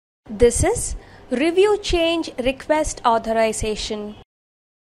This is Review Change Request Authorization.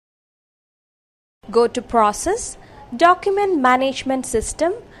 Go to Process, Document Management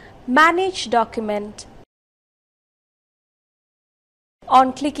System, Manage Document.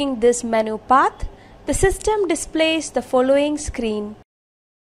 On clicking this menu path, the system displays the following screen.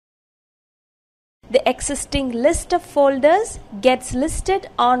 The existing list of folders gets listed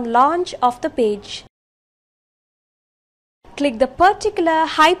on launch of the page. Click the particular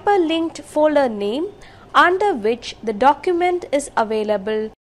hyperlinked folder name under which the document is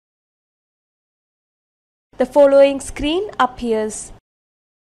available. The following screen appears.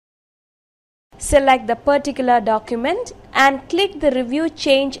 Select the particular document and click the Review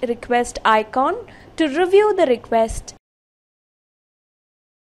Change Request icon to review the request.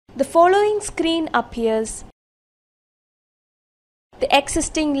 The following screen appears. The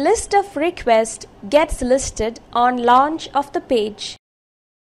existing list of requests gets listed on launch of the page.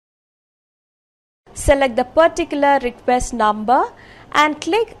 Select the particular request number and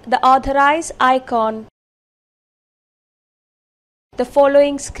click the Authorize icon. The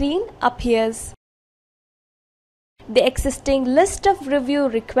following screen appears. The existing list of review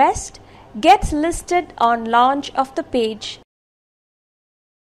requests gets listed on launch of the page.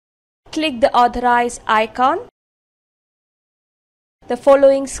 Click the Authorize icon. The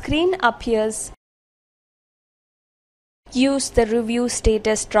following screen appears. Use the Review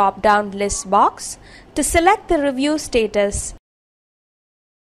Status drop-down list box to select the review status.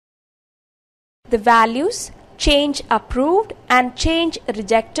 The values Change Approved and Change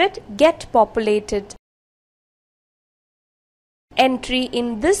Rejected get populated. Entry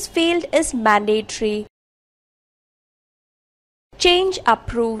in this field is mandatory. Change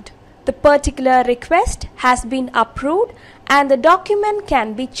Approved. The particular request has been approved and the document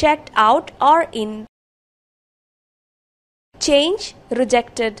can be checked out or in. Change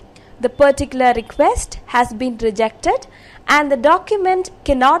Rejected. The particular request has been rejected and the document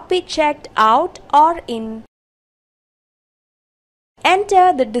cannot be checked out or in.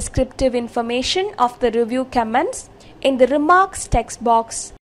 Enter the descriptive information of the review comments in the Remarks text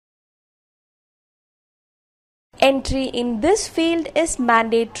box. Entry in this field is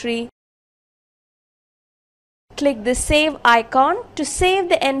mandatory. Click the Save icon to save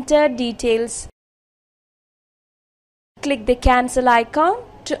the entered details. Click the Cancel icon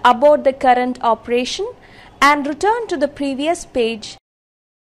to abort the current operation and return to the previous page.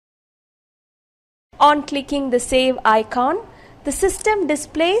 On clicking the Save icon, the system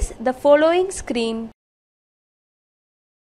displays the following screen.